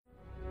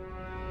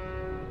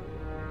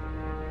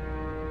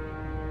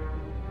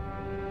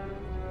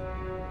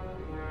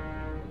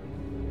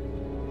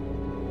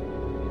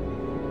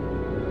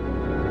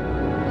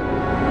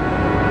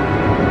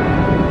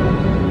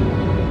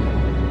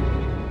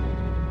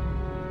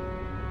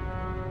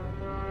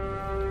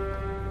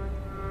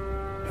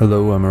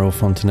Hello, I'm Earl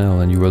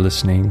Fontanelle, and you are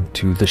listening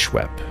to The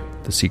Schwepp,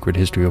 the Secret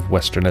History of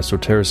Western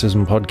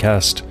Esotericism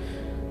podcast,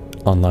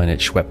 online at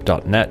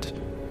schwepp.net.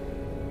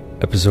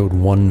 Episode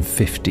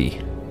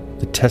 150,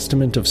 The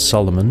Testament of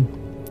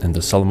Solomon and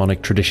the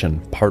Solomonic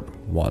Tradition, Part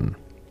 1.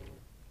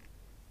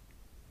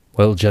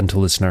 Well, gentle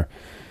listener,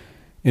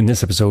 in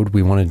this episode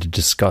we wanted to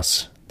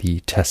discuss the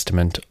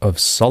Testament of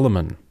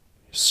Solomon.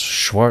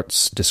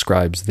 Schwartz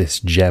describes this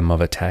gem of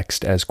a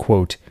text as,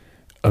 quote,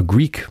 a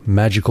Greek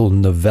magical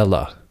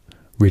novella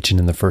written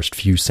in the first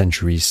few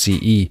centuries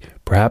CE,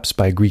 perhaps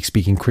by a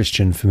Greek-speaking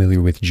Christian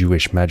familiar with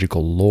Jewish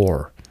magical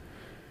lore.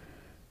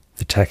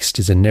 The text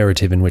is a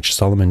narrative in which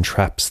Solomon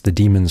traps the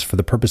demons for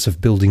the purpose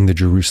of building the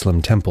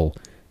Jerusalem temple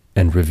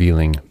and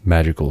revealing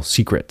magical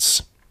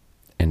secrets.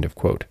 End of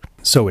quote.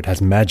 So it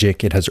has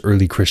magic, it has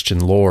early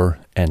Christian lore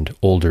and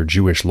older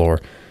Jewish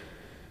lore.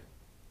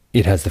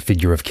 It has the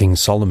figure of King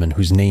Solomon,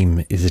 whose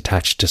name is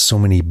attached to so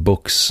many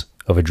books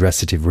of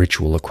addressative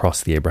ritual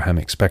across the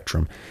Abrahamic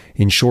spectrum.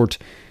 In short,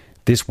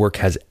 this work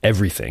has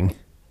everything,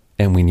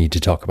 and we need to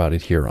talk about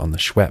it here on the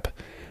Schwepp.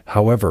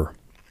 However,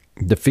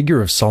 the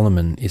figure of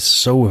Solomon is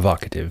so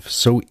evocative,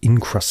 so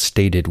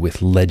incrustated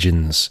with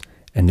legends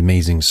and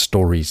amazing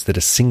stories that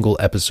a single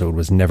episode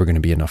was never going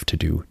to be enough to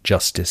do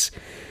justice,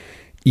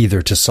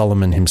 either to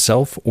Solomon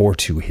himself or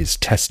to his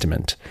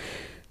testament.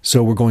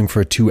 So we're going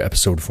for a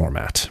 2-episode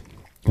format.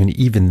 And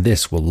even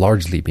this will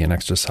largely be an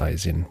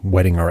exercise in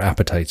whetting our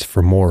appetites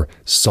for more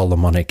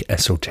Solomonic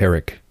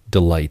esoteric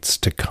delights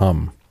to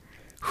come.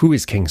 Who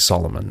is King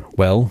Solomon?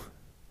 Well,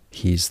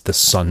 he's the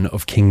son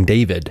of King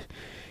David.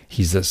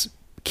 He's the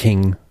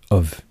king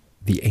of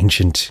the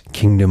ancient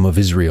kingdom of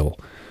Israel.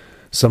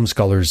 Some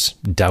scholars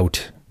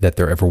doubt that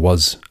there ever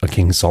was a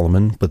King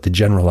Solomon, but the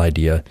general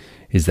idea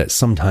is that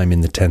sometime in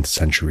the 10th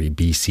century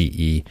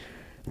BCE,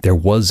 there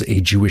was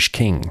a Jewish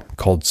king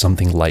called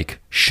something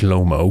like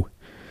Shlomo,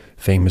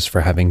 famous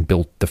for having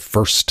built the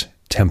first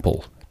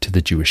temple to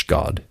the Jewish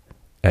God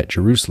at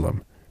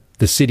Jerusalem,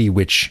 the city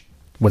which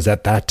was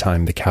at that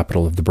time the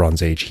capital of the Bronze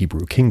Age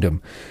Hebrew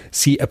kingdom.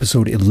 See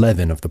episode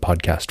 11 of the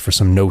podcast for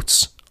some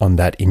notes on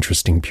that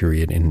interesting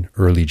period in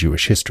early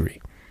Jewish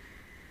history.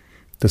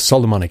 The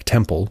Solomonic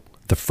Temple,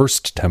 the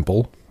first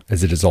temple,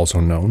 as it is also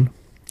known,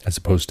 as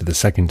opposed to the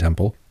second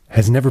temple,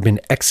 has never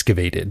been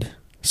excavated,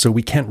 so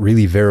we can't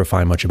really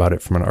verify much about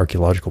it from an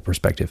archaeological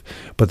perspective,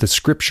 but the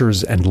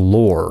scriptures and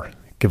lore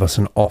give us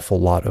an awful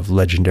lot of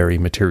legendary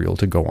material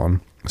to go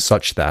on,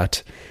 such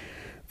that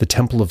the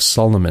Temple of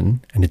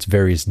Solomon and its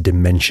various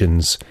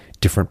dimensions,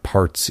 different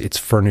parts, its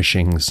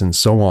furnishings, and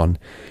so on,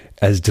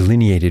 as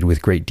delineated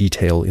with great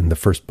detail in the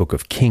first book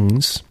of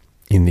Kings,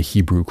 in the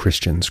Hebrew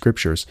Christian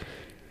scriptures,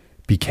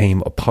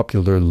 became a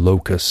popular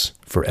locus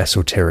for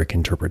esoteric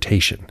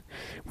interpretation.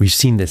 We've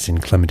seen this in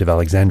Clement of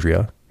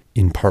Alexandria,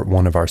 in part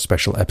 1 of our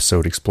special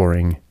episode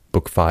exploring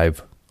book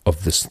 5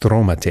 of the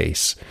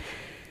Stromates,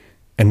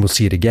 and we'll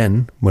see it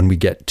again when we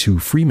get to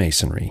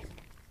Freemasonry.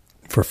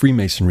 For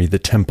Freemasonry, the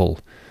temple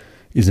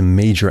is a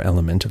major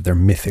element of their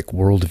mythic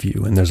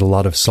worldview, and there's a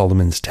lot of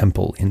Solomon's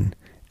Temple in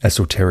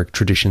esoteric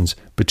traditions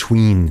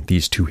between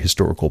these two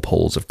historical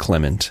poles of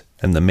Clement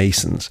and the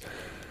Masons.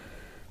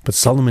 But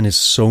Solomon is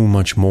so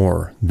much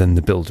more than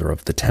the builder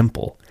of the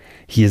temple.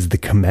 He is the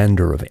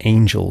commander of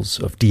angels,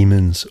 of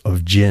demons,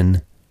 of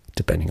jinn,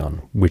 depending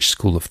on which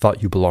school of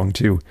thought you belong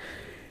to.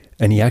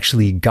 And he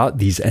actually got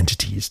these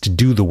entities to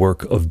do the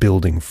work of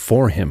building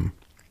for him.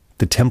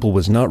 The temple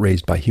was not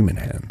raised by human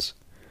hands.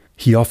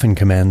 He often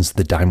commands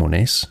the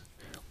daimones.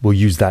 We'll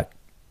use that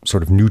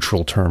sort of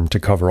neutral term to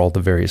cover all the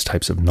various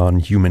types of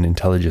non-human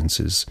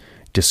intelligences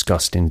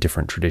discussed in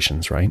different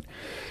traditions, right?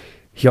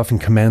 He often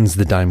commands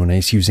the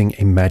daimones using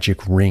a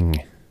magic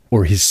ring,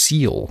 or his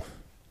seal,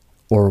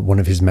 or one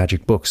of his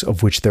magic books,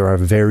 of which there are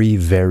very,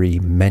 very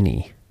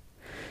many.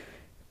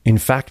 In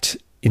fact,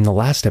 in the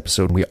last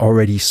episode, we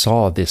already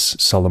saw this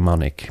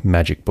Solomonic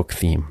magic book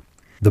theme.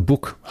 The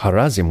book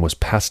Harazim was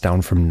passed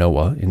down from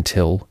Noah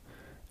until,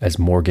 as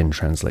Morgan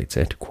translates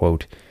it,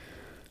 quote,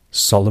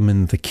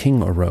 Solomon the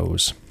king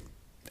arose,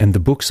 and the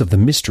books of the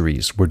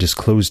mysteries were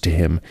disclosed to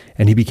him,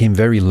 and he became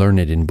very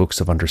learned in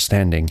books of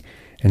understanding,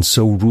 and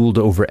so ruled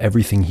over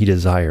everything he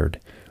desired,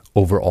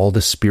 over all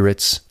the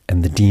spirits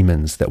and the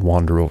demons that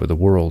wander over the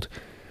world.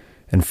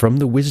 And from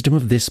the wisdom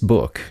of this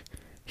book,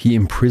 he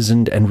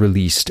imprisoned and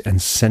released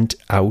and sent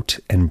out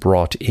and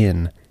brought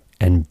in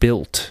and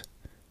built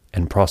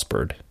and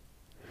prospered.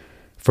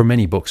 For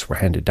many books were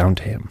handed down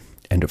to him.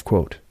 End of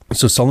quote.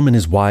 So Solomon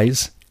is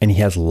wise, and he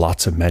has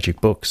lots of magic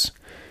books,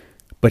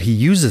 but he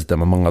uses them,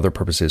 among other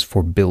purposes,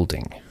 for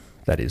building.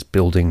 That is,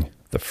 building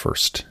the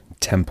first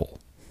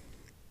temple.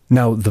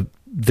 Now,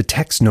 the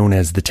text known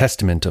as the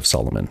Testament of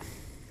Solomon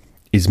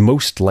is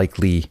most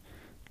likely,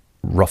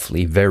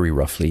 very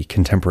roughly,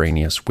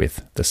 contemporaneous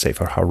with the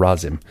Sefer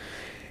Harazim,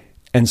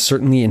 and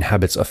certainly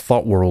inhabits a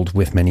thought world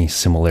with many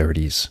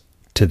similarities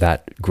to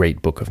that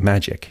great book of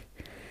magic.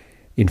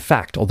 In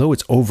fact, although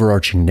its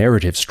overarching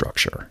narrative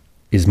structure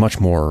is much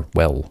more,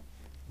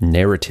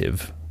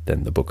 narrative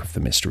than the Book of the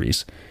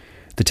Mysteries,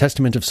 the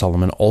Testament of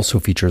Solomon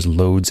also features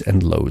loads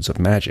and loads of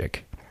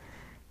magic.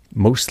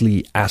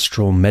 mostly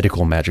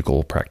astro-medical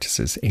magical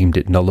practices aimed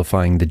at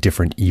nullifying the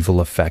different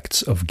evil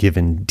effects of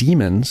given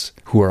demons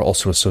who are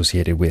also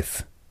associated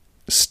with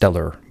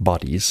stellar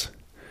bodies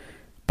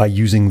by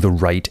using the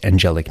right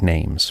angelic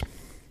names.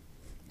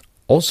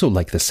 Also,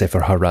 like the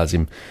Sefer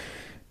HaRazim,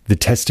 the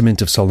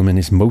Testament of Solomon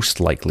is most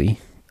likely,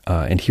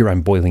 and here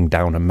I'm boiling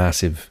down a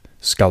massive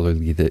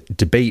scholarly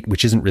debate,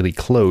 which isn't really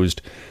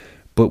closed,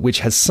 but which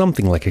has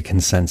something like a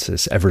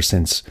consensus ever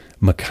since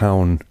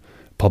McCown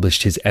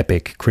published his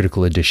epic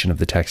critical edition of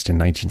the text in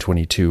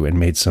 1922 and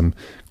made some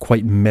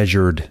quite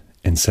measured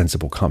and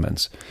sensible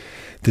comments.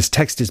 This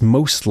text is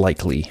most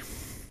likely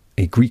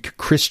a Greek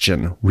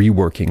Christian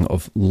reworking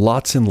of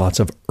lots and lots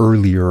of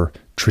earlier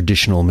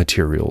traditional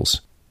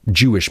materials,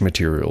 Jewish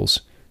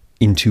materials,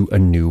 into a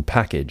new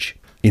package.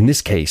 In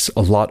this case,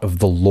 a lot of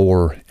the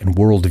lore and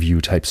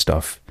worldview type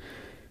stuff,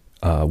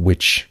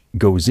 which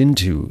goes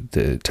into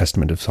the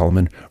Testament of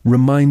Solomon,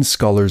 reminds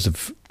scholars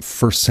of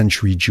first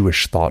century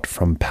Jewish thought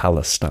from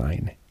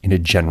Palestine in a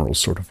general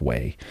sort of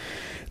way.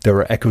 There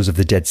are echoes of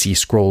the Dead Sea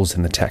Scrolls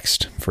in the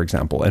text, for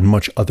example, and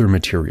much other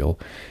material,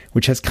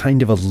 which has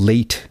kind of a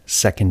late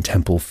Second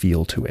Temple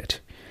feel to it,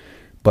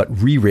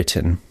 but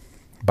rewritten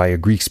by a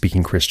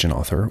Greek-speaking Christian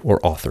author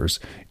or authors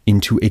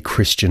into a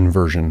Christian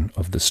version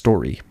of the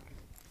story.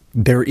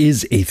 There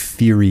is a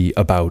theory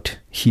about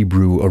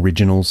Hebrew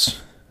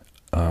originals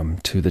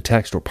to the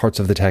text or parts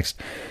of the text,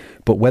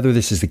 but whether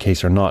this is the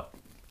case or not,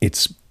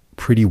 it's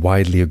pretty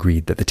widely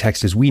agreed that the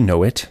text as we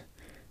know it,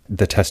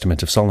 the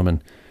Testament of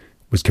Solomon,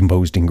 was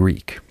composed in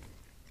Greek.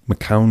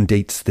 McCown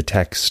dates the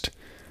text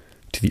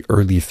to the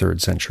early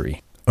 3rd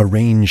century. A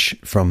range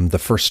from the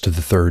 1st to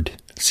the 3rd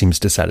seems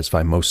to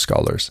satisfy most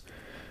scholars,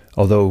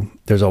 although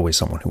there's always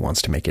someone who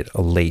wants to make it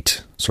a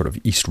late sort of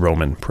East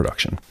Roman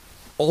production.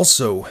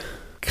 Also,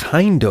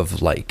 kind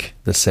of like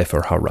the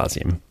Sefer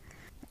HaRazim,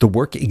 the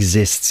work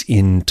exists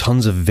in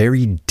tons of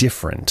very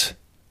different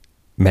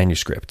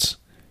manuscripts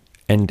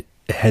and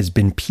has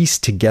been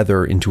pieced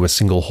together into a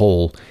single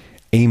whole,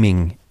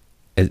 aiming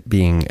at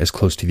being as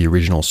close to the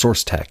original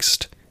source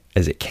text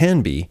as it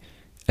can be,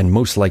 and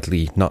most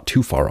likely not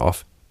too far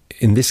off,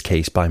 in this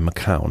case by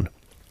McCown.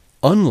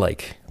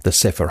 Unlike the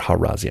Sefer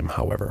HaRazim,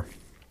 however,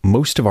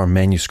 most of our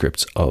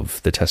manuscripts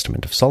of the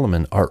Testament of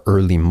Solomon are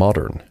early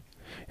modern.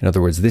 In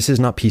other words, this is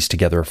not pieced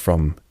together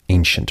from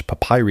ancient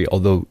papyri,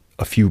 although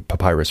a few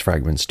papyrus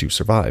fragments do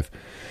survive.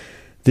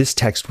 This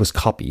text was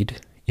copied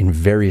in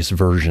various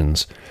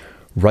versions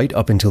right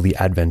up until the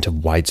advent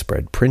of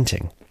widespread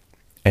printing,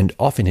 and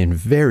often in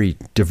very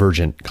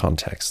divergent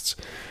contexts.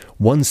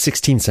 One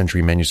 16th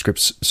century manuscript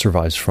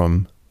survives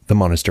from the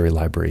monastery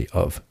library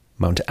of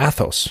Mount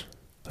Athos.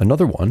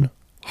 Another one,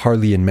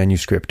 Harleian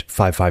manuscript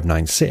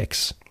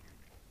 5596,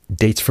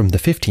 dates from the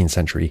 15th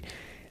century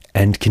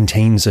and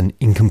contains an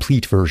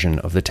incomplete version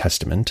of the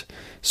Testament,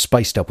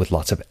 spiced up with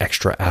lots of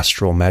extra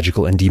astral,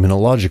 magical, and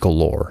demonological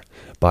lore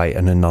by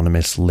an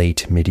anonymous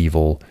late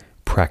medieval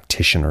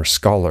practitioner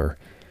scholar,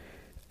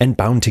 and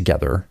bound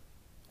together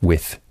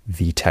with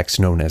the text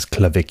known as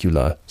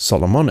Clavicula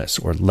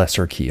Solomonis, or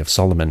Lesser Key of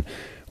Solomon,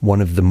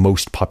 one of the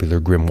most popular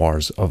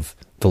grimoires of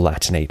the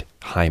Latinate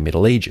High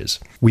Middle Ages.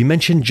 We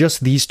mentioned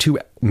just these two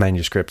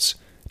manuscripts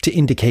to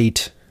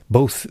indicate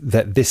both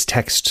that this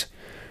text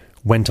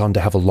went on to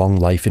have a long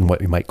life in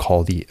what we might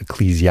call the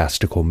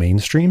ecclesiastical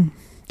mainstream.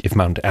 If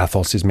Mount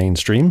Athos is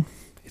mainstream,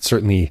 it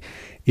certainly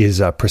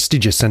is a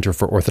prestigious center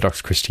for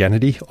Orthodox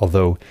Christianity,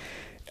 although,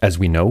 as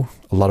we know,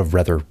 a lot of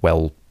rather,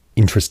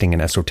 interesting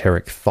and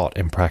esoteric thought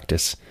and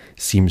practice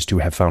seems to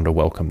have found a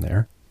welcome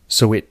there.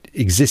 So it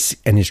exists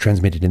and is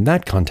transmitted in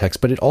that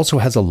context, but it also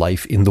has a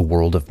life in the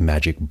world of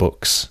magic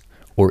books,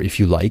 or if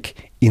you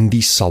like, in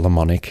the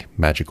Solomonic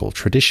magical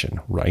tradition,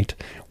 right?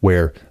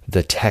 Where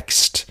the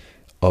text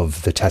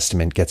of the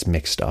Testament gets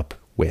mixed up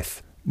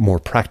with more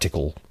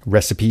practical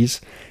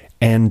recipes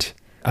and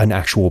an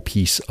actual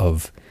piece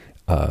of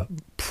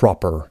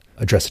proper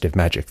addressative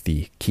magic,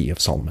 the Key of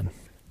Solomon.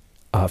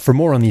 For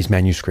more on these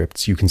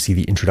manuscripts, you can see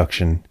the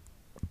introduction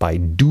by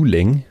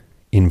Dooling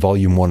in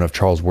Volume 1 of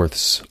Charles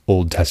Worth's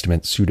Old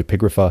Testament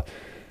Pseudepigrapha,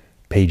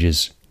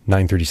 pages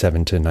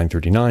 937 to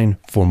 939,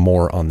 for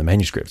more on the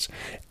manuscripts.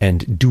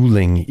 And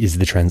Dooling is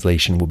the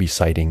translation we'll be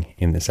citing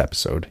in this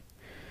episode.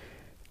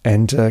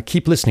 And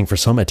keep listening for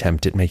some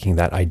attempt at making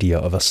that idea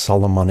of a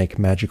Solomonic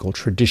magical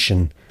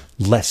tradition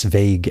less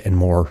vague and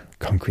more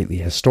concretely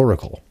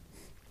historical.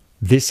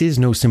 This is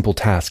no simple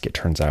task, it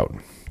turns out,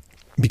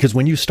 because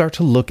when you start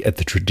to look at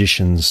the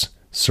traditions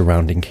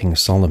surrounding King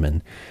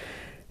Solomon,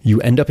 you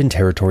end up in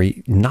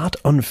territory not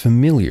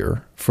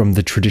unfamiliar from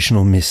the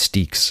traditional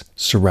mystiques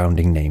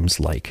surrounding names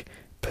like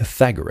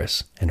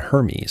Pythagoras and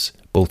Hermes,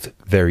 both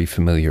very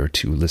familiar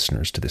to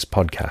listeners to this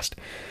podcast.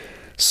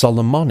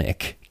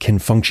 Solomonic can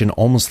function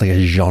almost like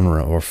a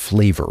genre or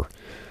flavor,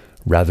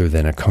 rather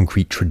than a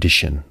concrete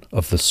tradition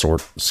of the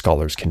sort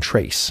scholars can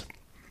trace.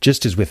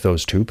 Just as with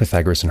those two,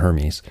 Pythagoras and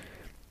Hermes,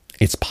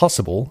 it's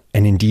possible,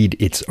 and indeed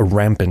it's a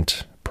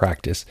rampant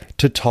practice,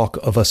 to talk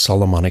of a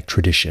Solomonic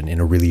tradition in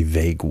a really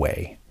vague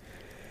way.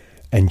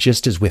 And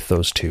just as with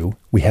those two,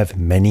 we have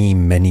many,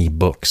 many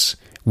books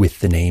with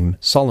the name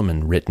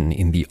Solomon written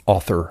in the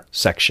author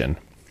section.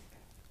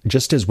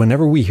 Just as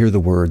whenever we hear the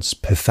words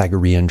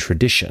Pythagorean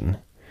tradition,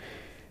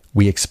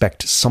 we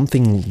expect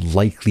something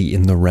likely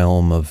in the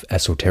realm of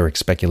esoteric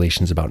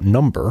speculations about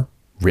number,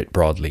 writ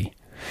broadly,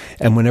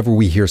 and whenever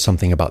we hear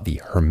something about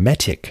the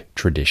Hermetic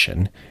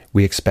tradition,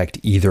 we expect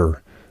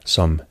either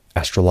some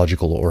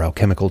astrological or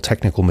alchemical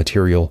technical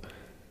material,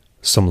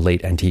 some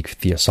late antique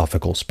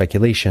theosophical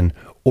speculation,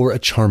 or a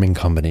charming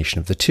combination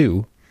of the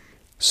two.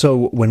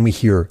 So when we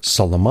hear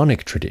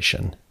Solomonic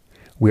tradition,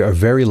 we are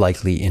very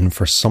likely in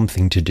for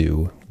something to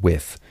do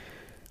with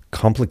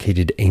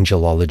complicated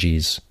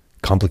angelologies,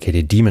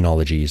 complicated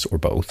demonologies, or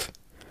both,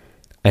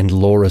 and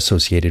lore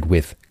associated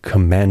with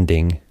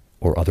commanding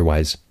or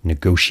otherwise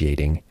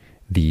negotiating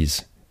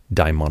these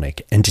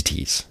daimonic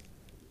entities.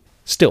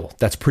 Still,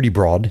 that's pretty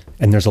broad,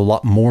 and there's a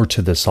lot more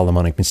to the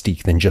Solomonic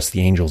mystique than just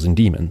the angels and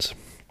demons.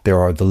 There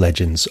are the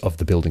legends of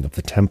the building of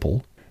the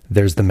temple.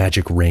 There's the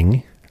magic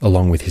ring,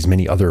 along with his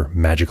many other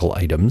magical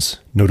items,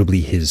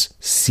 notably his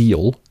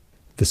seal,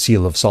 the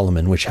Seal of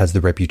Solomon, which has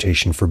the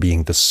reputation for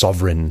being the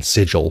sovereign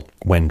sigil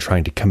when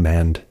trying to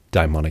command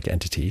daimonic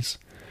entities.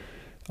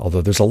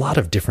 Although there's a lot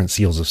of different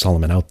seals of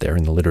Solomon out there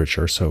in the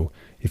literature, so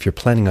if you're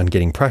planning on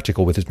getting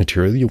practical with this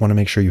material, you want to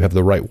make sure you have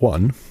the right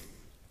one.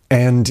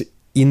 And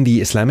in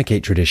the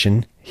Islamicate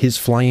tradition, his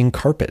flying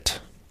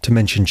carpet, to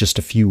mention just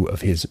a few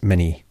of his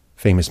many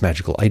famous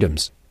magical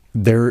items.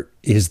 There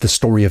is the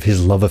story of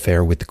his love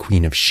affair with the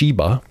Queen of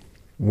Sheba,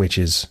 which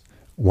is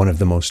one of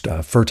the most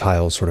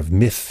fertile sort of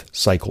myth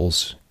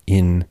cycles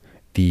in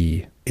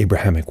the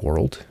Abrahamic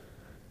world.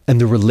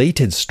 And the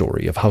related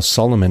story of how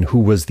Solomon, who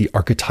was the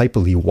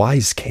archetypally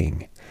wise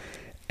king,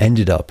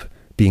 ended up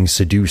being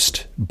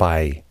seduced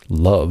by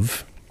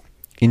love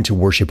into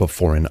worship of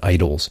foreign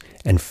idols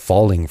and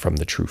falling from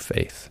the true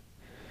faith,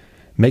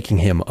 making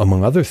him,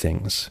 among other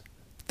things,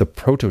 the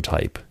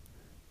prototype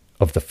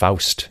of the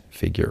Faust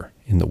figure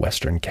in the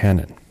Western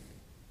canon.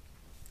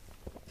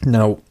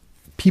 Now,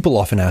 people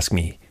often ask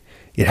me,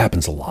 it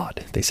happens a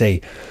lot. They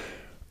say,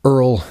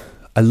 Earl,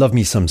 I love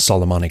me some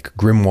Solomonic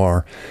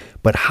grimoire,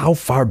 but how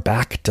far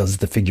back does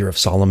the figure of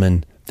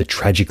Solomon, the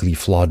tragically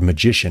flawed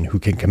magician who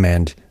can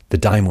command the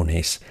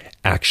daimones,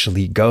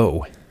 actually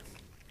go?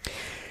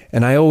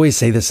 And I always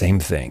say the same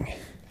thing.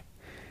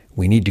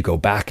 We need to go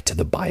back to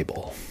the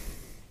Bible.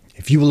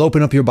 If you will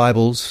open up your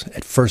Bibles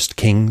at 1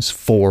 Kings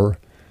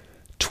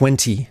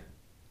 4:20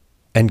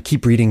 and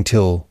keep reading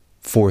till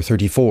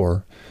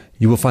 4:34,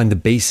 you will find the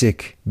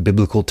basic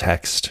biblical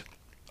text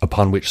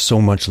upon which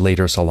so much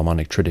later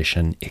Solomonic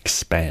tradition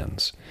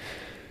expands.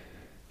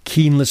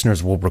 Keen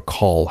listeners will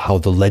recall how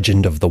the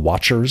legend of the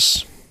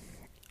Watchers,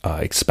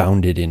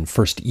 expounded in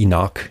 1st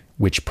Enoch,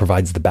 which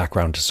provides the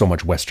background to so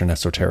much Western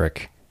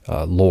esoteric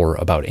lore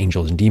about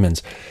angels and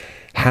demons,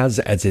 has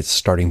as its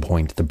starting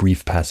point the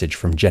brief passage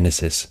from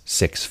Genesis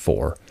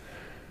 6:4.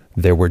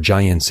 There were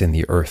giants in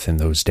the earth in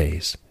those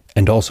days,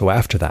 and also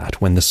after that,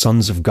 when the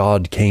sons of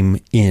God came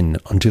in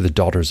unto the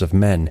daughters of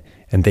men,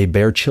 and they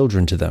bare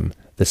children to them,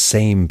 the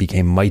same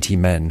became mighty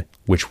men,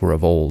 which were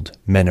of old,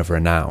 men of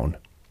renown.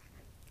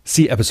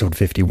 See episode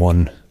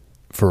 51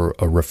 for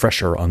a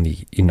refresher on the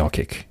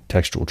Enochic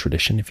textual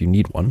tradition, if you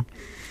need one.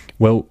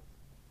 Well,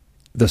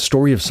 the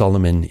story of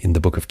Solomon in the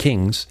Book of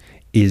Kings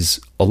is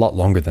a lot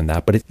longer than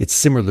that, but it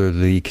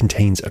similarly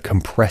contains a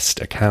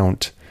compressed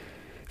account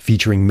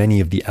featuring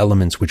many of the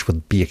elements which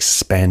would be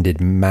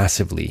expanded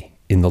massively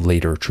in the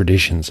later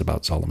traditions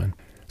about Solomon.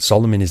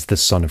 Solomon is the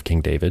son of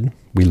King David.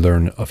 We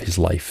learn of his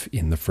life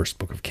in the first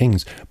book of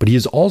Kings, but he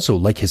is also,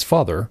 like his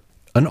father,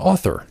 an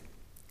author.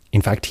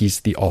 In fact,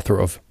 he's the author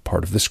of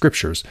part of the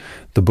scriptures,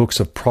 the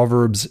books of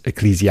Proverbs,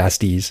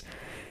 Ecclesiastes,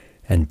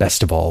 and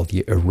best of all,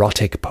 the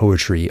erotic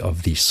poetry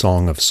of the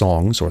Song of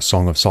Songs, or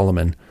Song of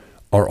Solomon,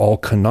 are all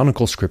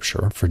canonical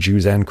scripture for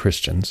Jews and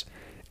Christians,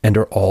 and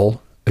are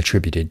all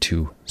attributed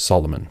to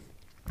Solomon.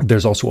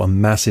 There's also a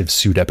massive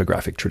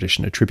pseudepigraphic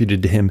tradition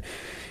attributed to him,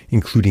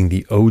 including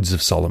the Odes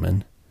of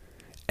Solomon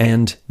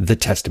and the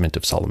Testament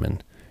of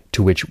Solomon,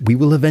 to which we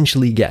will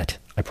eventually get,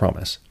 I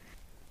promise.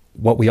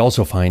 What we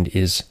also find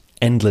is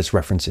endless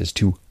references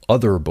to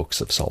other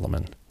books of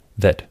Solomon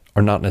that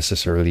are not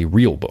necessarily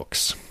real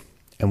books,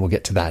 and we'll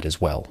get to that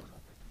as well.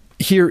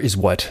 Here is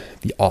what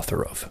the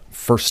author of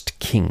 1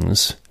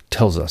 Kings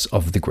tells us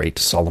of the great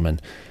Solomon,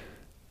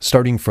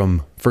 starting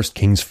from 1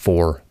 Kings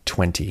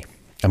 4:20.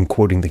 I'm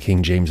quoting the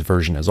King James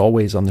Version as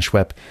always on the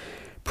Schwepp,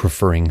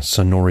 preferring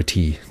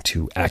sonority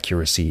to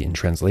accuracy in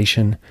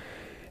translation.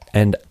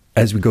 And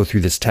as we go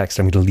through this text,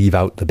 I'm going to leave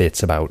out the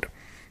bits about,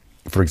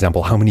 for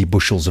example, how many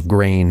bushels of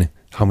grain,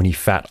 how many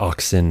fat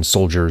oxen,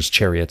 soldiers,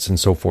 chariots, and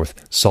so forth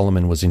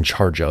Solomon was in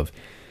charge of.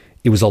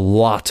 It was a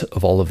lot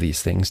of all of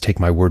these things, take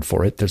my word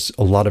for it. There's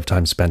a lot of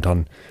time spent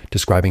on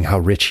describing how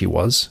rich he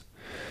was.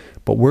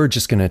 But we're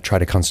just going to try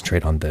to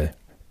concentrate on the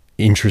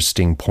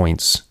interesting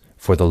points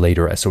for the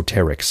later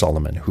esoteric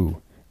Solomon,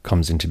 who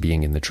comes into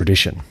being in the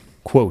tradition.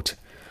 Quote,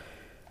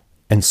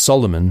 "And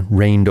Solomon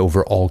reigned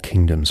over all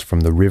kingdoms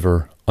from the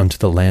river unto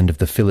the land of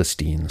the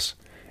Philistines,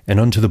 and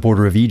unto the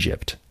border of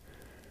Egypt.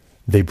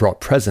 They brought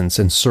presents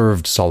and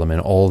served Solomon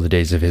all the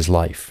days of his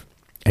life.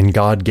 And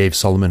God gave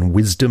Solomon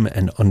wisdom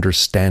and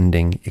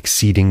understanding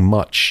exceeding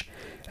much,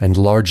 and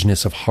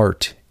largeness of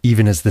heart,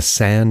 even as the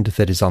sand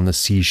that is on the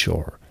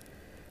seashore.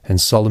 And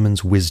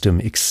Solomon's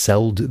wisdom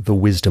excelled the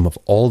wisdom of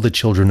all the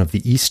children of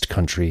the east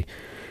country,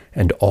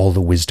 and all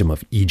the wisdom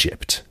of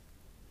Egypt.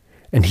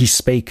 And he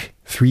spake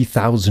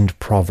 3,000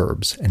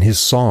 proverbs, and his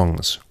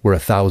songs were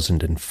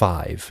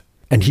 1,005.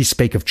 And he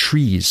spake of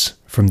trees,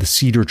 from the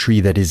cedar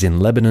tree that is in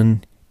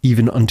Lebanon,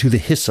 even unto the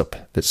hyssop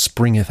that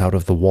springeth out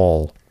of the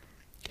wall.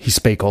 He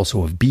spake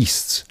also of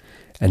beasts,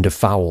 and of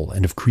fowl,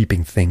 and of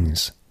creeping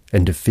things,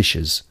 and of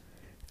fishes.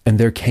 And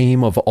there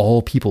came of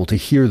all people to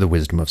hear the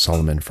wisdom of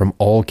Solomon from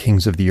all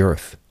kings of the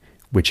earth,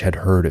 which had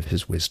heard of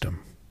his wisdom.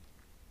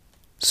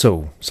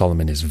 So,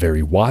 Solomon is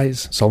very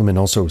wise. Solomon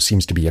also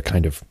seems to be a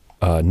kind of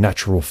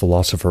natural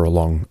philosopher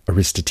along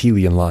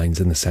Aristotelian lines,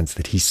 in the sense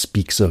that he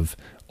speaks of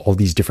all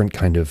these different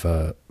kind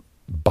of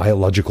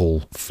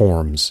biological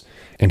forms,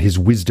 and his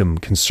wisdom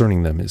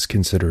concerning them is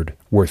considered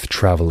worth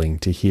traveling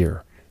to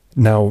hear.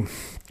 Now,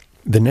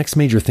 the next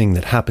major thing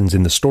that happens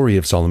in the story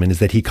of Solomon is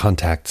that he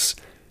contacts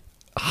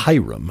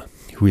Hiram,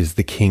 who is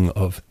the king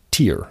of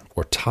Tyre,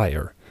 or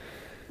Tyre,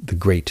 the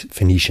great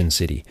Phoenician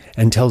city,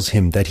 and tells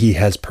him that he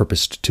has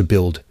purposed to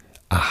build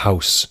a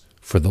house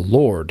for the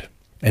Lord.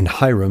 And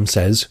Hiram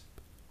says,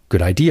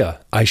 "Good idea,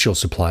 I shall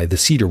supply the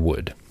cedar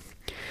wood."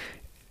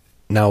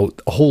 Now,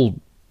 the whole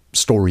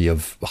story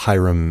of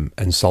Hiram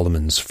and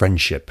Solomon's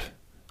friendship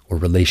or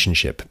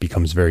relationship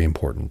becomes very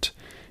important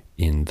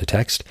in the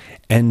text,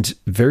 and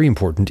very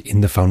important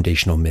in the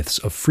foundational myths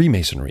of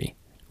Freemasonry,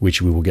 which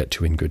we will get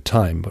to in good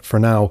time, but for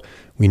now,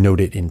 we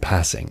note it in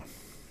passing.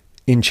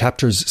 In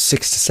chapters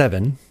 6 to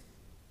 7,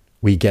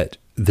 we get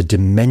the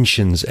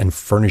dimensions and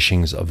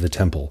furnishings of the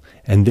temple,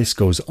 and this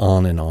goes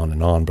on and on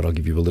and on, but I'll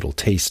give you a little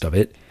taste of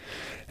it.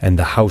 And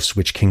the house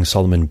which King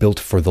Solomon built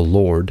for the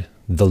Lord,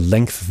 the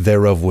length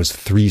thereof was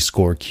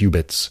 80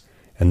 cubits,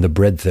 and the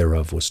breadth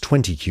thereof was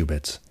 20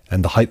 cubits,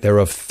 and the height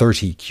thereof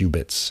 30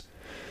 cubits.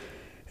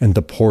 And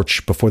the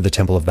porch before the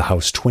temple of the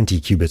house, 20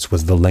 cubits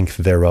was the length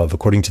thereof,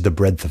 according to the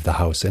breadth of the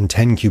house, and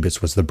 10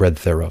 cubits was the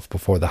breadth thereof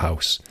before the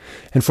house.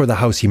 And for the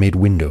house he made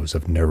windows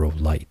of narrow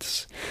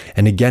lights.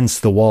 And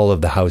against the wall of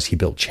the house he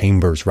built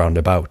chambers round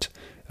about,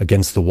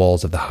 against the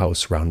walls of the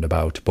house round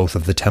about, both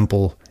of the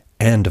temple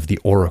and of the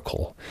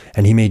oracle.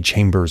 And he made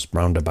chambers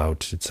round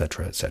about,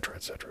 etc., etc.,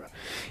 etc.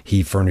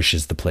 He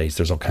furnishes the place.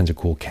 There's all kinds of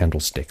cool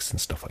candlesticks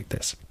and stuff like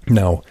this.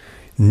 Now,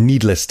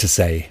 needless to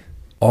say,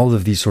 all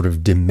of these sort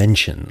of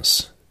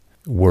dimensions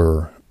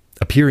were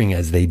appearing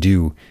as they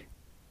do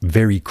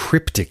very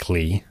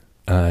cryptically,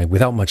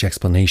 without much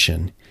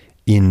explanation,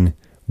 in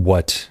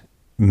what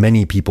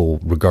many people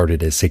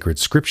regarded as sacred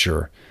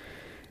scripture,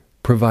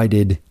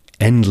 provided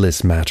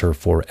endless matter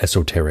for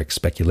esoteric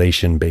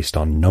speculation based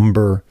on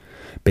number,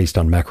 based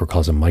on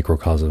macrocosm,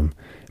 microcosm,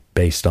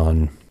 based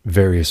on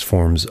various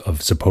forms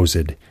of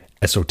supposed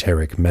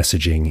esoteric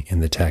messaging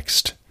in the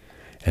text,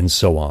 and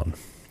so on.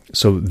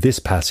 So this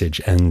passage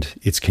and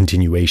its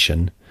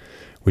continuation,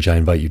 which I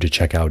invite you to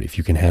check out if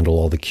you can handle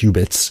all the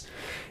cubits,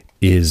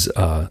 is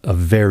a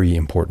very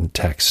important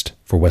text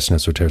for Western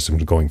esotericism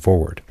going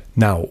forward.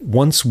 Now,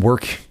 once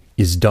work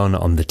is done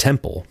on the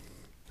temple,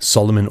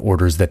 Solomon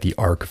orders that the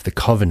Ark of the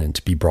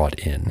Covenant be brought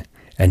in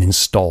and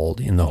installed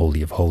in the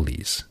Holy of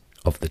Holies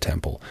of the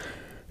temple.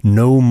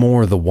 No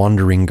more the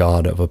wandering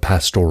God of a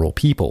pastoral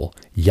people,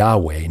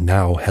 Yahweh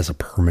now has a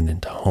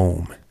permanent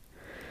home.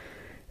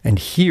 And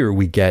here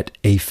we get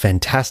a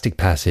fantastic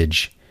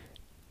passage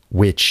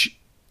which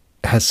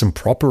has some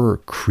proper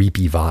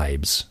creepy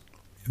vibes.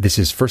 This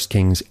is 1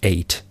 Kings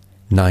 8,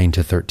 9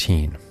 to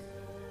 13.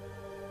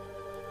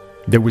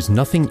 There was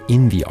nothing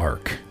in the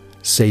ark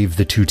save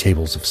the 2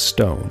 tables of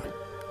stone,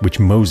 which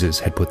Moses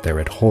had put there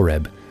at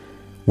Horeb,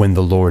 when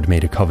the Lord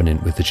made a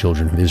covenant with the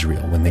children of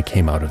Israel when they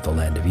came out of the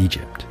land of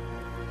Egypt.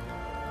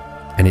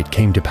 And it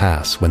came to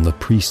pass, when the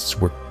priests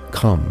were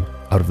come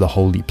out of the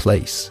holy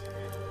place,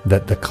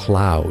 that the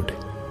cloud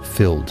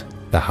filled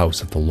the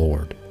house of the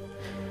Lord,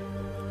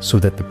 so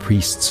that the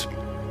priests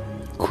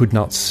could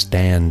not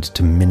stand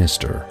to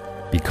minister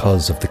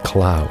because of the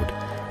cloud,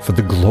 for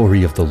the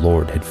glory of the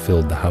Lord had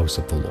filled the house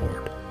of the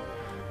Lord.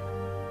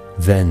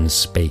 Then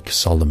spake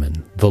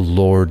Solomon, the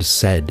Lord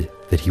said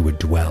that he would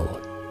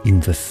dwell in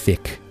the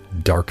thick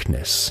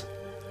darkness.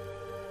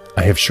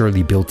 I have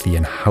surely built thee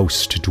an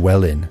house to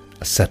dwell in,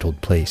 a settled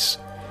place,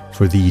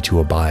 for thee to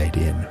abide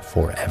in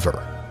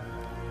forever.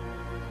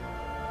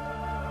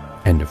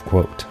 End of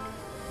quote.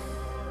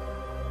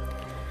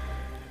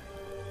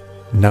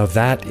 Now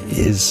that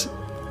is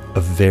a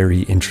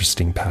very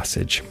interesting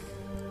passage.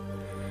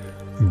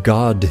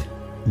 God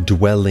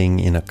dwelling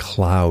in a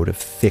cloud of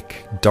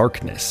thick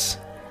darkness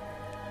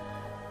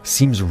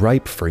seems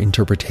ripe for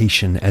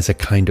interpretation as a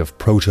kind of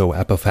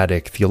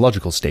proto-apophatic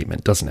theological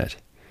statement, doesn't it?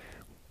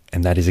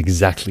 And that is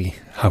exactly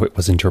how it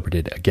was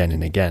interpreted again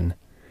and again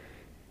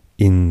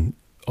in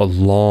a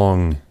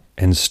long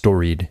and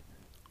storied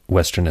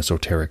Western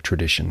esoteric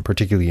tradition,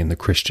 particularly in the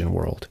Christian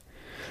world.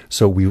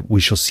 So we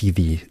shall see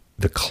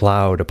the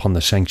cloud upon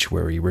the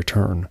sanctuary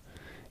return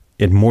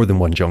at more than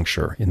one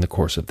juncture in the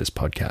course of this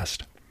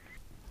podcast.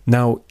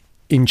 Now,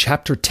 in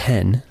chapter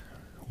 10,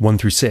 1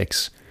 through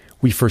 6,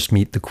 we first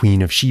meet the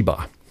Queen of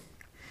Sheba.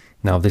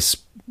 Now, this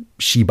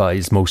Sheba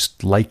is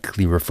most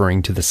likely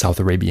referring to the South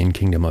Arabian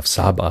kingdom of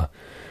Saba,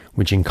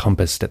 which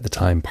encompassed at the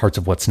time parts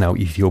of what's now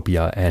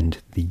Ethiopia and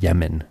the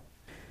Yemen.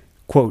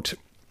 Quote,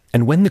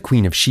 "And when the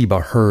Queen of Sheba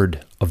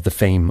heard of the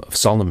fame of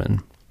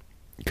Solomon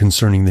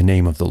concerning the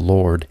name of the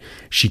Lord,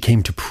 she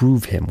came to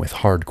prove him with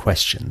hard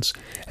questions.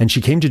 And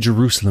she came to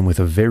Jerusalem with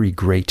a very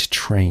great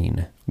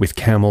train, with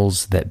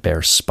camels that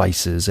bear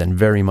spices and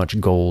very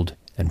much gold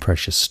and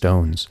precious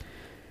stones.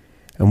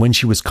 And when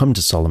she was come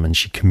to Solomon,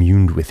 she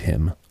communed with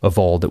him of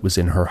all that was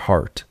in her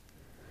heart.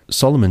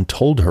 Solomon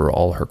told her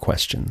all her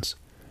questions.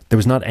 There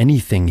was not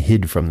anything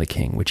hid from the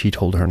king, which he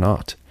told her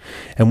not.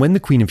 And when the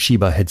Queen of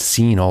Sheba had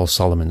seen all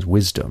Solomon's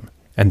wisdom,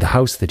 and the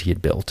house that he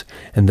had built,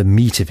 and the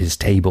meat of his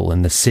table,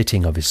 and the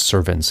sitting of his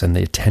servants, and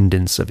the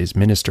attendance of his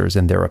ministers,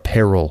 and their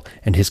apparel,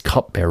 and his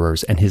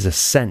cupbearers, and his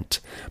ascent,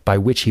 by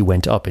which he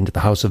went up into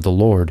the house of the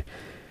Lord,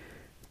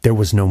 there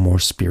was no more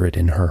spirit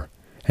in her.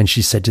 And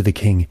she said to the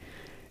king,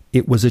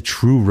 It was a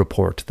true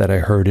report that I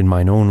heard in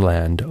mine own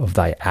land of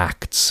thy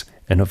acts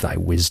and of thy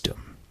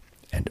wisdom."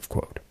 End of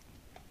quote.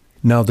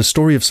 Now, the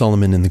story of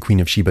Solomon and the Queen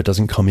of Sheba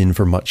doesn't come in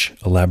for much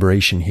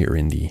elaboration here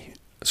in the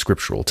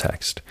scriptural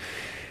text.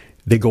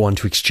 They go on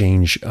to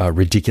exchange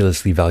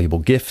ridiculously valuable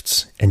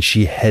gifts, and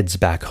she heads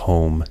back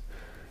home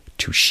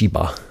to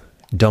Sheba,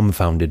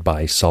 dumbfounded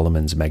by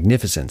Solomon's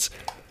magnificence.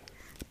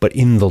 But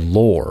in the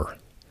lore,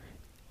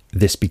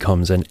 this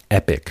becomes an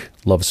epic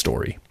love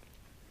story.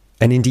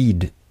 And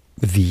indeed,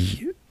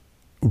 the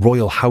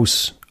royal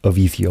house of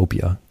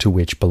Ethiopia, to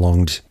which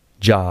belonged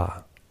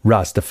Jah,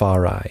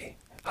 Rastafari,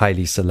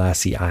 Haile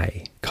Selassie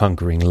I,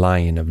 conquering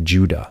lion of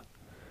Judah,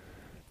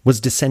 was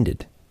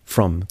descended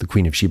from the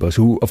Queen of Sheba,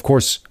 who, of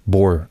course,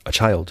 bore a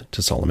child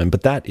to Solomon,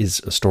 but that is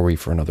a story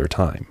for another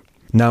time.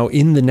 Now,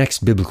 in the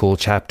next biblical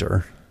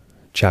chapter,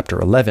 chapter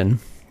 11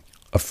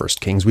 of 1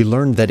 Kings, we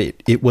learned that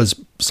it was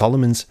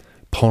Solomon's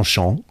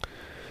penchant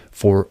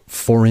for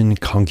foreign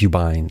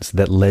concubines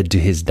that led to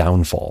his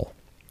downfall,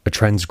 a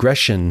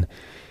transgression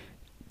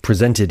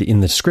presented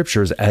in the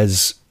scriptures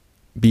as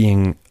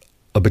being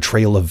a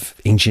betrayal of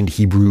ancient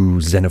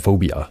Hebrew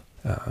xenophobia.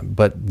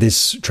 But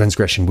this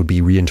transgression would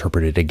be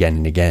reinterpreted again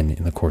and again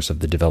in the course of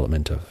the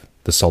development of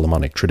the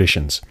Solomonic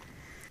traditions.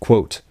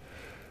 Quote,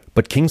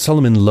 "But King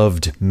Solomon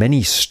loved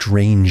many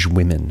strange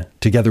women,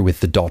 together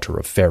with the daughter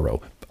of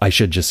Pharaoh." I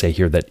should just say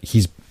here that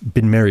he's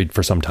been married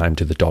for some time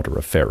to the daughter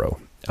of Pharaoh.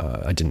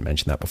 I didn't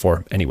mention that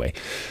before. Anyway,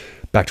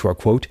 back to our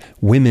quote.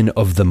 "Women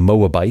of the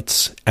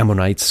Moabites,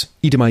 Ammonites,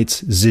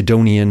 Edomites,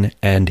 Zidonian,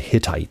 and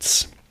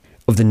Hittites,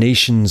 of the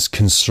nations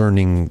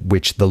concerning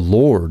which the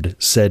Lord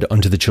said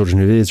unto the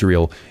children of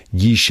Israel,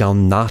 Ye shall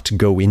not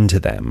go into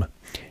them,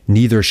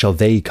 neither shall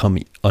they come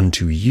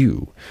unto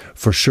you,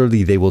 for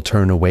surely they will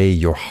turn away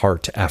your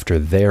heart after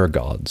their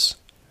gods.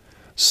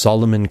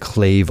 Solomon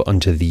clave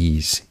unto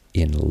these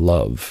in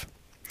love.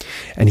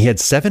 And he had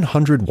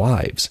 700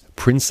 wives,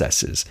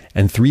 princesses,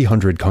 and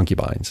 300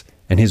 concubines,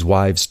 and his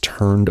wives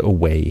turned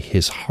away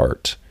his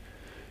heart.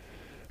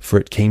 For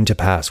it came to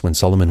pass when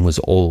Solomon was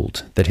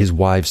old, that his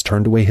wives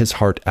turned away his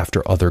heart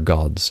after other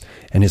gods,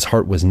 and his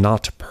heart was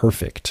not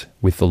perfect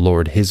with the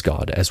Lord his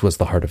God, as was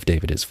the heart of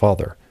David his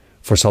father.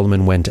 For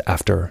Solomon went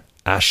after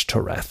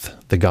Ashtoreth,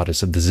 the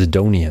goddess of the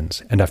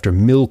Zidonians, and after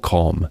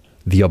Milcom,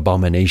 the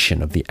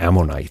abomination of the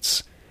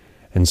Ammonites.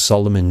 And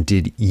Solomon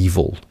did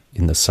evil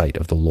in the sight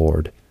of the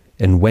Lord,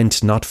 and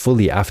went not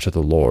fully after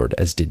the Lord,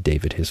 as did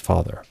David his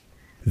father.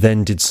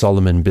 Then did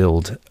Solomon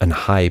build an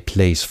high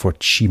place for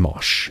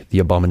Chemosh, the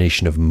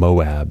abomination of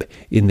Moab,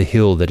 in the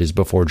hill that is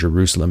before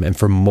Jerusalem, and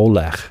for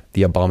Molech,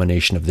 the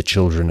abomination of the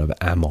children of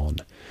Ammon.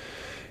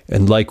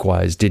 And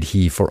likewise did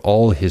he for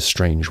all his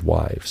strange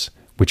wives,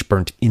 which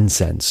burnt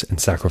incense and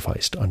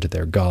sacrificed unto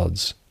their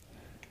gods.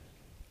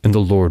 And the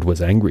Lord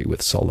was angry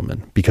with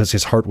Solomon, because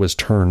his heart was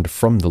turned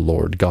from the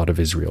Lord God of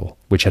Israel,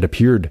 which had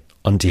appeared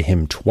unto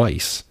him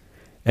twice,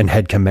 and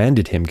had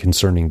commanded him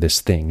concerning this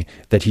thing,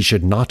 that he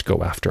should not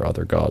go after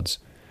other gods.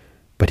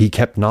 But he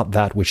kept not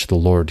that which the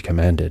Lord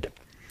commanded.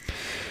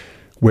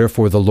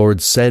 Wherefore the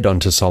Lord said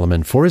unto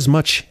Solomon,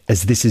 Forasmuch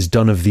as this is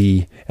done of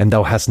thee, and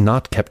thou hast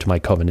not kept my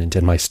covenant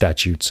and my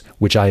statutes,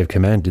 which I have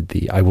commanded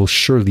thee, I will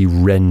surely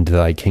rend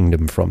thy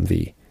kingdom from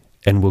thee,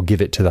 and will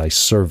give it to thy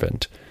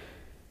servant.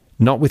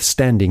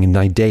 Notwithstanding in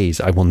thy days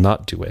I will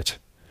not do it,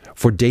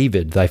 for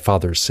David thy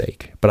father's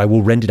sake, but I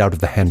will rend it out of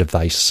the hand of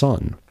thy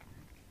son.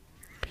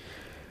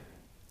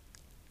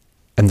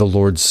 And the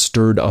Lord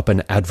stirred up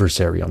an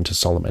adversary unto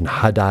Solomon,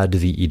 Hadad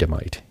the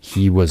Edomite.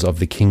 He was of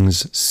the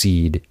king's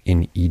seed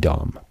in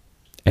Edom.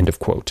 End of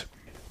quote.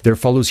 There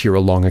follows here a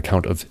long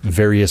account of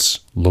various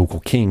local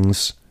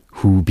kings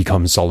who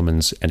become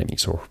Solomon's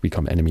enemies, or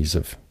become enemies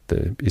of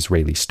the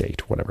Israeli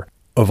state, whatever.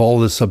 Of all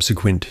the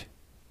subsequent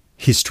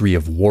history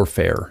of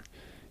warfare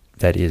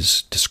that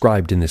is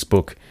described in this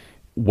book,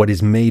 what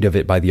is made of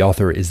it by the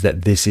author is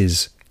that this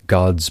is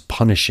God's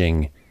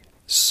punishing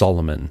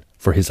Solomon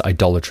for his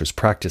idolatrous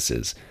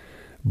practices,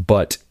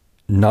 but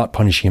not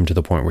punishing him to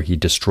the point where he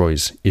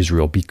destroys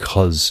Israel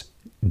because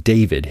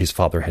David, his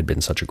father, had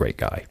been such a great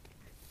guy.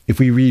 If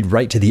we read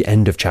right to the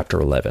end of chapter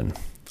 11,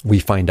 we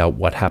find out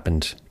what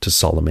happened to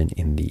Solomon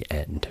in the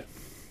end.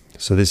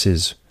 So this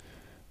is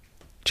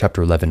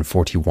chapter 11,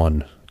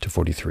 41 to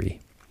 43.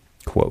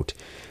 Quote,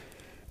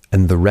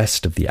 "And the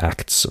rest of the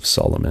acts of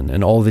Solomon,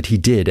 and all that he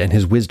did, and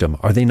his wisdom,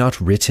 are they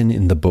not written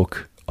in the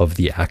book of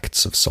the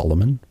acts of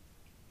Solomon?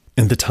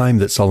 And the time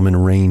that Solomon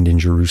reigned in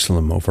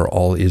Jerusalem over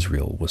all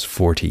Israel was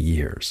 40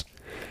 years.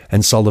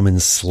 And Solomon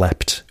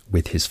slept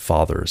with his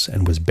fathers,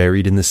 and was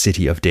buried in the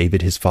city of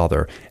David his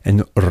father,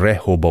 and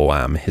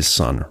Rehoboam his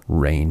son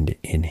reigned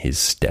in his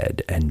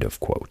stead." End of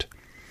quote.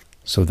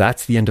 So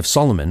that's the end of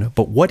Solomon.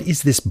 But what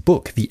is this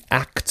book, the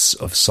Acts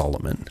of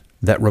Solomon,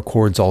 that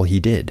records all he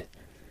did?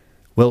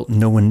 Well,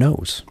 no one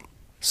knows.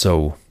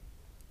 So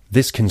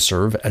this can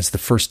serve as the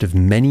first of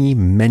many,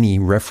 many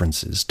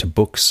references to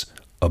books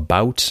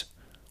about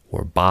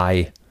or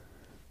by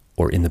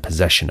or in the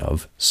possession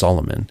of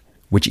Solomon,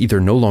 which either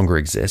no longer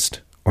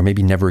exist or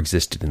maybe never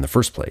existed in the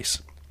first place.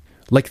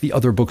 Like the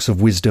other books of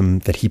wisdom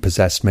that he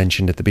possessed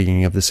mentioned at the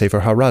beginning of the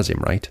Sefer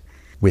HaRazim, right?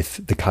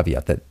 With the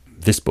caveat that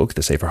this book,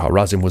 the Sefer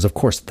HaRazim, was of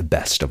course the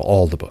best of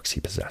all the books he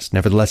possessed.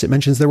 Nevertheless, it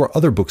mentions there were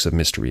other books of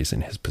mysteries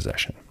in his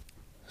possession.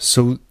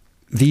 So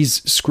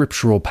these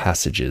scriptural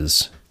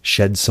passages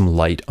shed some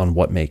light on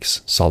what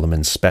makes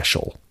Solomon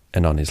special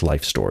and on his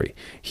life story.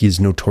 He is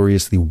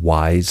notoriously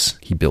wise.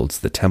 He builds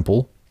the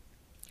temple,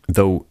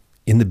 though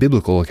in the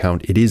biblical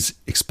account, it is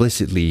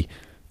explicitly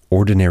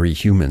ordinary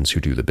humans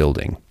who do the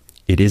building.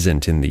 It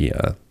isn't in the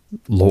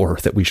lore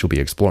that we shall be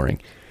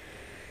exploring.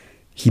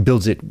 He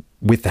builds it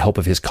with the help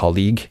of his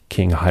colleague,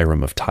 King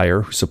Hiram of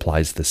Tyre, who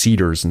supplies the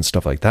cedars and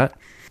stuff like that.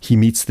 He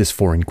meets this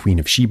foreign queen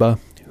of Sheba,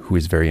 who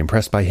is very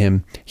impressed by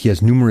him. He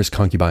has numerous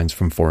concubines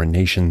from foreign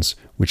nations,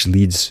 which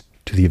leads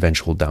to the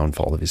eventual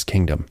downfall of his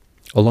kingdom.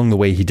 Along the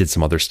way, he did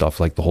some other stuff,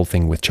 like the whole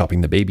thing with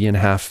chopping the baby in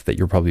half that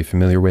you're probably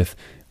familiar with.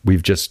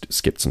 We've just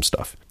skipped some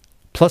stuff.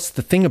 Plus,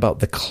 the thing about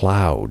the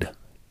cloud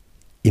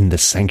in the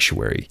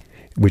sanctuary,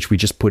 which we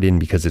just put in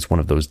because it's one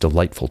of those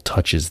delightful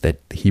touches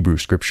that the Hebrew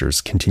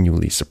scriptures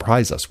continually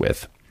surprise us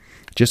with.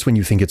 Just when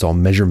you think it's all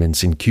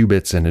measurements in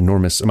cubits and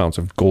enormous amounts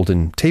of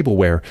golden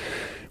tableware,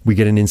 we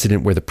get an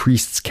incident where the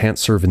priests can't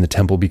serve in the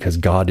temple because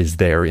God is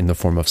there in the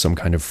form of some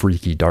kind of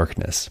freaky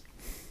darkness.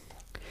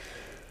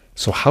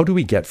 So how do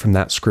we get from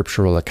that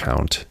scriptural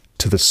account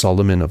to the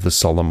Solomon of the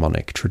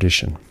Solomonic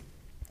tradition?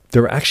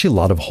 There are actually a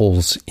lot of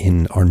holes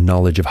in our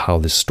knowledge of how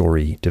this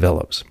story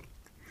develops.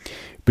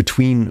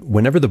 Between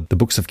whenever the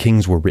books of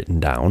Kings were written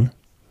down,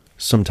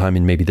 sometime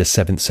in maybe the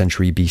 7th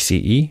century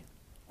BCE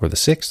or the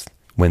 6th,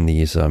 when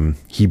these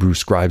Hebrew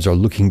scribes are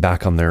looking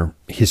back on their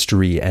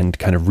history and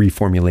kind of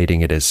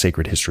reformulating it as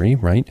sacred history,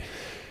 right?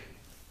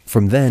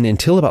 From then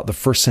until about the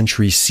 1st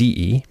century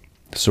CE,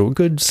 so a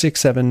good 6,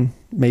 7,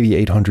 maybe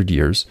 800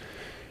 years,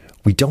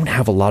 we don't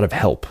have a lot of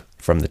help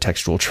from the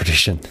textual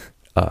tradition.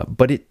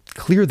 But it's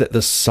clear that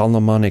the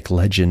Solomonic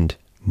legend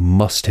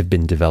must have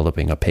been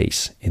developing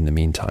apace in the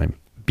meantime,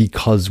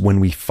 because when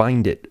we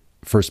find it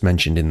first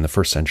mentioned in the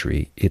 1st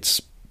century,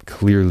 it's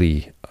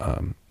clearly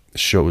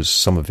shows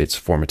some of its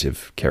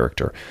formative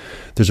character.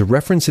 There's a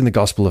reference in the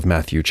Gospel of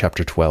Matthew,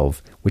 chapter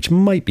 12, which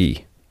might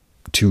be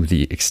to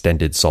the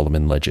extended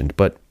Solomon legend,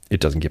 but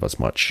it doesn't give us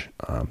much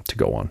to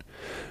go on.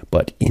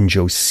 But in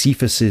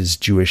Josephus's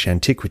Jewish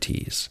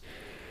Antiquities,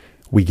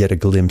 we get a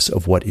glimpse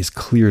of what is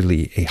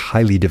clearly a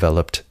highly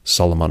developed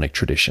Solomonic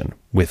tradition,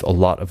 with a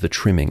lot of the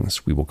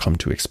trimmings we will come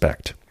to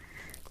expect.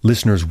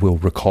 Listeners will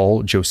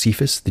recall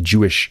Josephus, the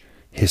Jewish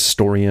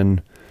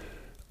historian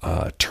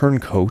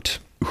turncoat,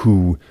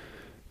 who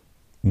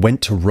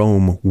went to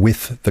Rome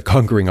with the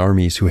conquering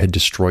armies who had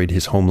destroyed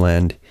his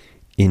homeland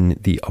in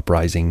the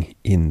uprising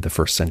in the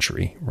 1st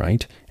century,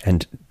 right?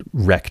 And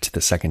wrecked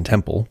the Second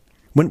Temple,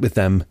 went with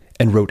them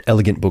and wrote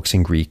elegant books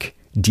in Greek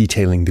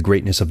detailing the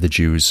greatness of the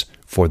Jews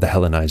for the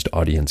Hellenized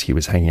audience he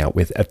was hanging out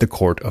with at the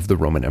court of the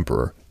Roman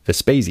Emperor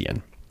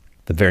Vespasian,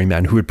 the very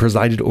man who had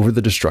presided over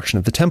the destruction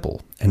of the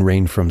temple and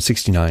reigned from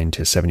 69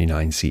 to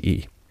 79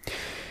 CE.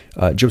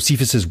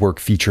 Josephus's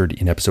work featured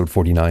in episode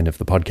 49 of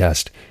the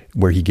podcast,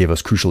 where he gave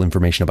us crucial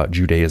information about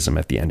Judaism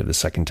at the end of the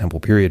Second Temple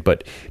period.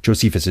 But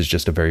Josephus is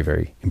just a very,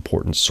 very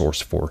important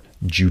source for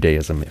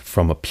Judaism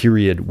from a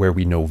period where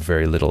we know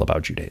very little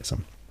about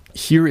Judaism.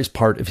 Here is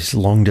part of his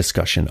long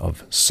discussion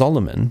of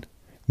Solomon,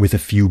 with a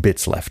few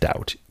bits left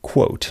out.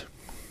 Quote,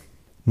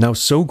 "Now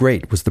so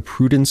great was the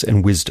prudence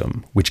and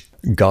wisdom which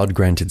God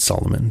granted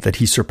Solomon that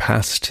he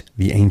surpassed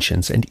the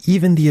ancients and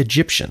even the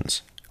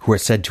Egyptians, who are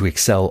said to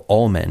excel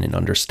all men in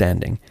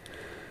understanding,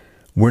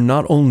 were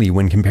not only,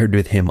 when compared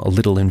with him, a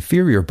little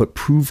inferior, but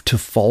proved to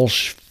fall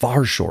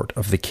far short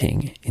of the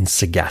king in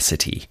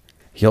sagacity.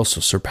 He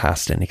also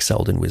surpassed and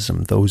excelled in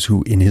wisdom those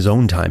who in his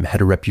own time had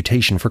a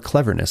reputation for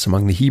cleverness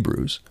among the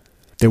Hebrews.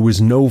 There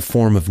was no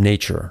form of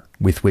nature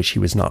with which he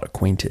was not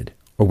acquainted,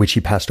 or which he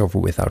passed over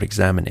without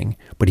examining,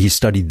 but he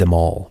studied them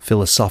all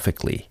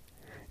philosophically,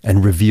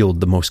 and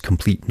revealed the most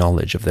complete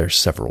knowledge of their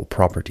several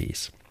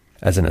properties.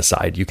 As an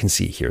aside, you can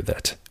see here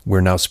that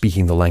we're now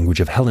speaking the language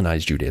of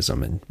Hellenized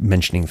Judaism and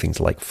mentioning things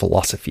like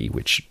philosophy,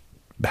 which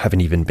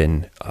haven't even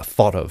been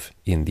thought of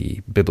in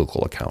the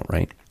biblical account,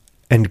 right?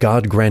 And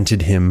God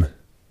granted him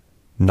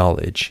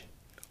knowledge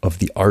of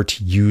the art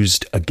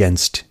used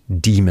against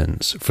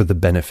demons for the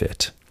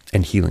benefit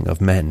and healing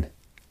of men.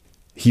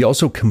 He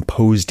also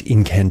composed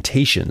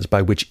incantations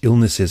by which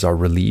illnesses are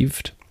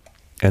relieved,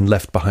 and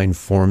left behind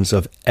forms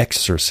of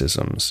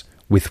exorcisms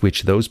with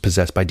which those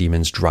possessed by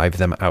demons drive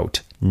them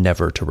out,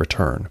 never to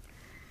return.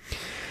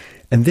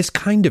 And this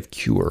kind of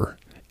cure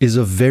is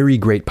of very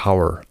great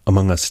power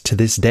among us to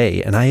this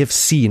day, and I have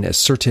seen a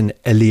certain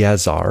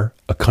Eleazar,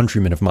 a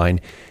countryman of mine,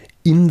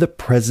 in the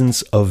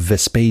presence of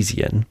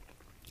Vespasian,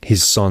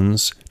 his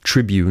sons,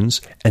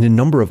 tribunes, and a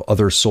number of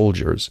other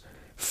soldiers,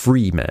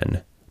 free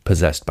men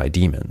possessed by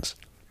demons.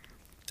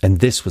 And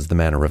this was the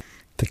manner of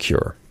the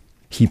cure.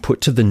 He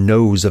put to the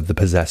nose of the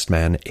possessed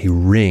man a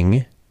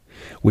ring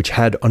which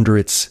had under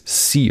its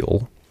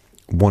seal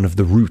one of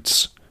the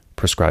roots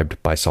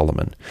prescribed by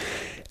Solomon.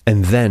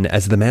 And then,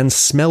 as the man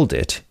smelled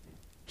it,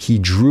 he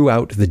drew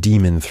out the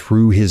demon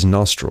through his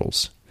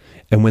nostrils.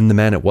 And when the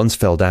man at once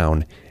fell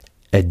down,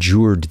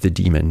 adjured the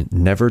demon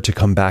never to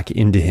come back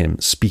into him,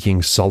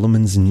 speaking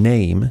Solomon's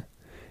name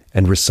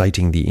and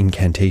reciting the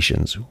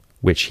incantations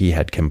which he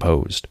had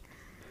composed.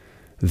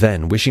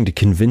 Then, wishing to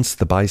convince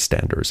the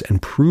bystanders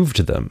and prove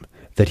to them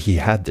that he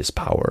had this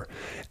power,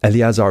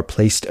 Eleazar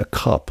placed a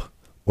cup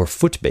or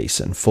foot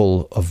basin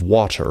full of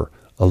water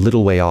a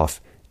little way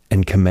off,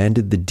 and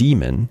commanded the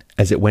demon,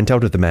 as it went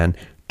out of the man,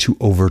 to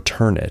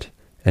overturn it,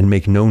 and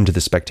make known to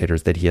the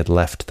spectators that he had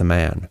left the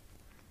man.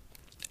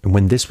 And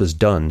when this was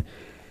done,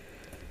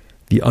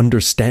 the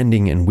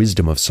understanding and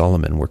wisdom of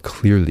Solomon were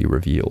clearly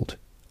revealed,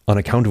 on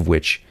account of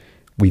which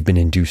we've been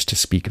induced to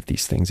speak of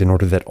these things, in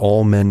order that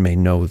all men may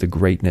know the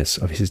greatness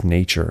of his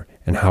nature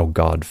and how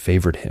God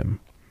favored him,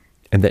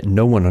 and that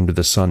no one under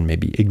the sun may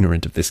be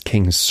ignorant of this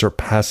king's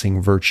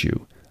surpassing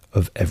virtue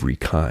of every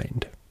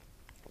kind.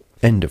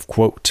 End of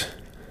quote.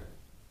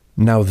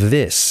 Now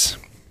this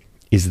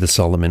is the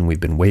Solomon we've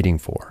been waiting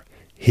for.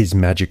 His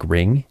magic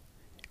ring,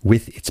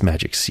 with its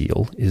magic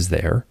seal, is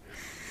there.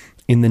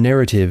 In the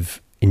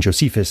narrative, in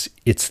Josephus,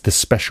 it's the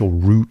special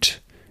root,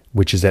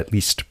 which is at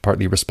least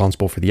partly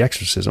responsible for the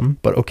exorcism,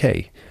 but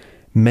okay.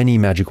 Many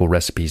magical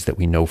recipes that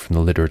we know from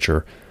the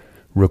literature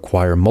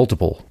require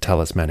multiple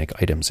talismanic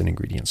items and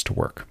ingredients to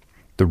work.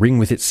 The ring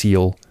with its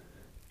seal,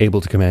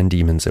 able to command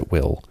demons at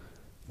will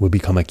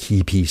become a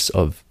key piece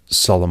of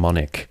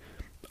Solomonic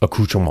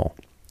accoutrement.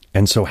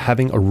 And so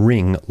having a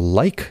ring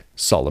like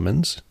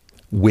Solomon's,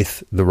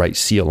 with the right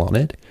seal on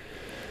it,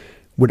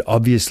 would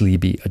obviously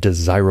be a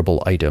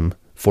desirable item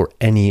for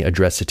any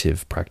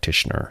addressative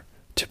practitioner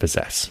to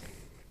possess.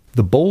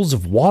 The bowls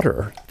of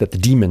water that the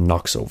demon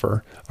knocks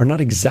over are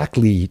not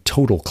exactly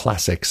total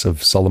classics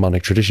of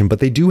Solomonic tradition, but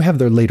they do have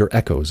their later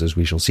echoes, as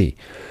we shall see.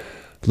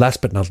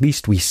 Last but not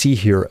least, we see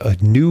here a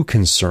new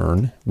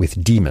concern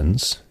with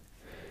demons,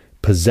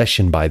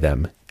 possession by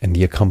them, and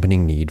the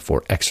accompanying need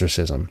for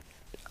exorcism.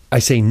 I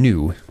say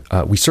new,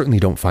 we certainly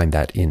don't find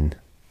that in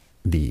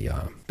the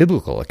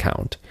biblical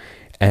account.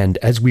 And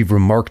as we've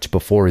remarked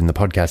before in the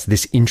podcast,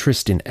 this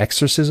interest in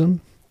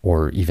exorcism,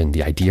 or even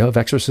the idea of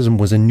exorcism,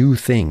 was a new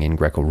thing in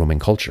Greco-Roman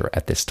culture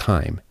at this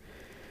time,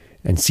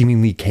 and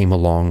seemingly came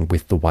along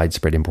with the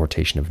widespread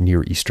importation of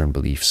Near Eastern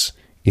beliefs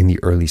in the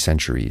early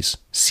centuries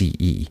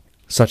CE,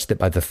 such that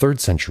by the 3rd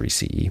century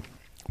CE,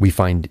 we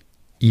find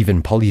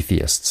even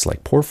polytheists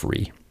like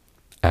Porphyry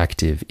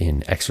active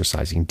in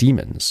exorcising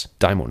demons,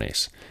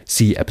 daimones.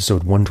 See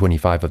episode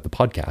 125 of the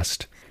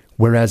podcast.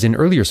 Whereas in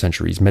earlier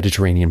centuries,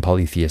 Mediterranean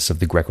polytheists of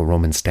the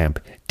Greco-Roman stamp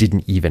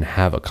didn't even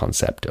have a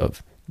concept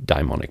of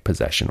daimonic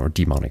possession or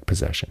demonic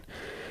possession.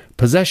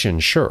 Possession,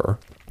 sure,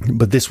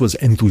 but this was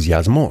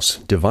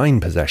enthusiasmos, divine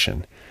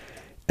possession.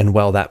 And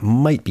while that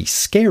might be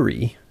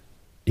scary,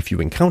 if you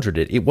encountered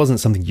it, it wasn't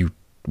something you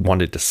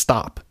wanted to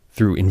stop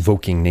through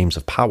invoking names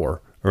of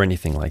power or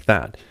anything like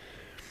that.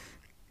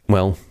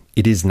 Well,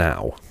 it is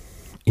now.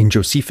 In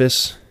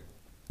Josephus,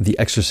 the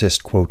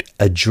exorcist, quote,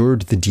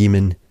 adjured the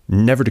demon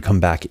never to come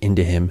back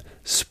into him,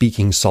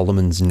 speaking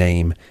Solomon's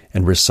name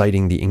and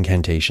reciting the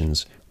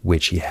incantations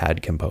which he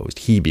had composed,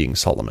 he being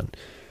Solomon.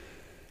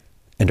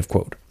 End of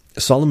quote.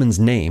 Solomon's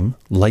name,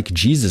 like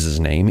Jesus'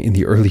 name in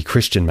the early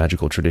Christian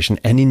magical tradition,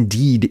 and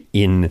indeed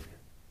in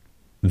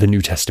the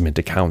New Testament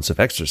accounts of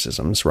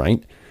exorcisms,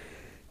 right,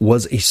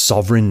 was a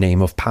sovereign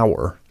name of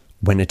power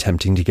when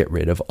attempting to get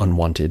rid of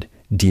unwanted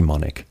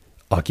demonic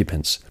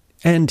occupants.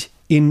 And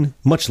in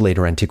much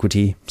later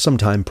antiquity,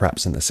 sometime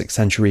perhaps in the 6th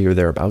century or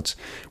thereabouts,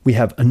 we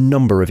have a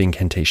number of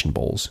incantation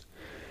bowls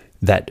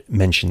that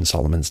mention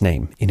Solomon's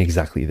name in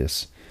exactly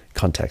this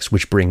context,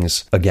 which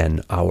brings,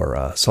 again,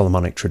 our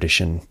Solomonic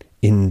tradition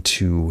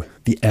into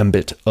the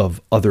ambit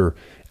of other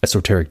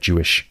esoteric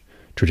Jewish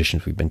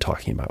traditions we've been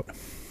talking about.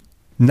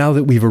 Now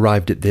that we've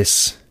arrived at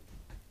this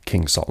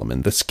King Solomon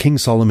of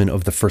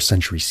the 1st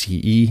century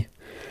CE,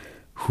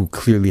 who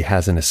clearly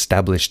has an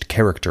established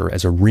character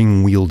as a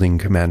ring-wielding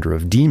commander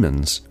of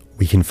demons,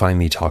 we can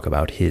finally talk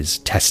about his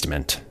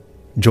testament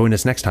Join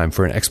us next time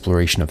for an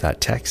exploration of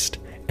that text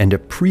and a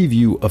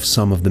preview of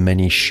some of the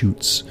many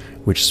shoots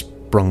which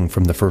sprung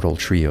from the fertile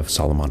tree of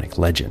Solomonic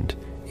legend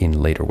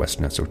in later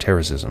Western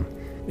esotericism.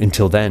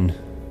 Until then,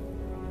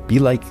 be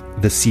like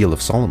the Seal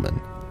of Solomon,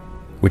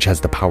 which has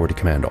the power to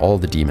command all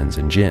the demons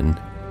and jinn,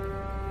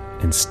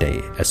 and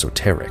stay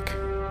esoteric.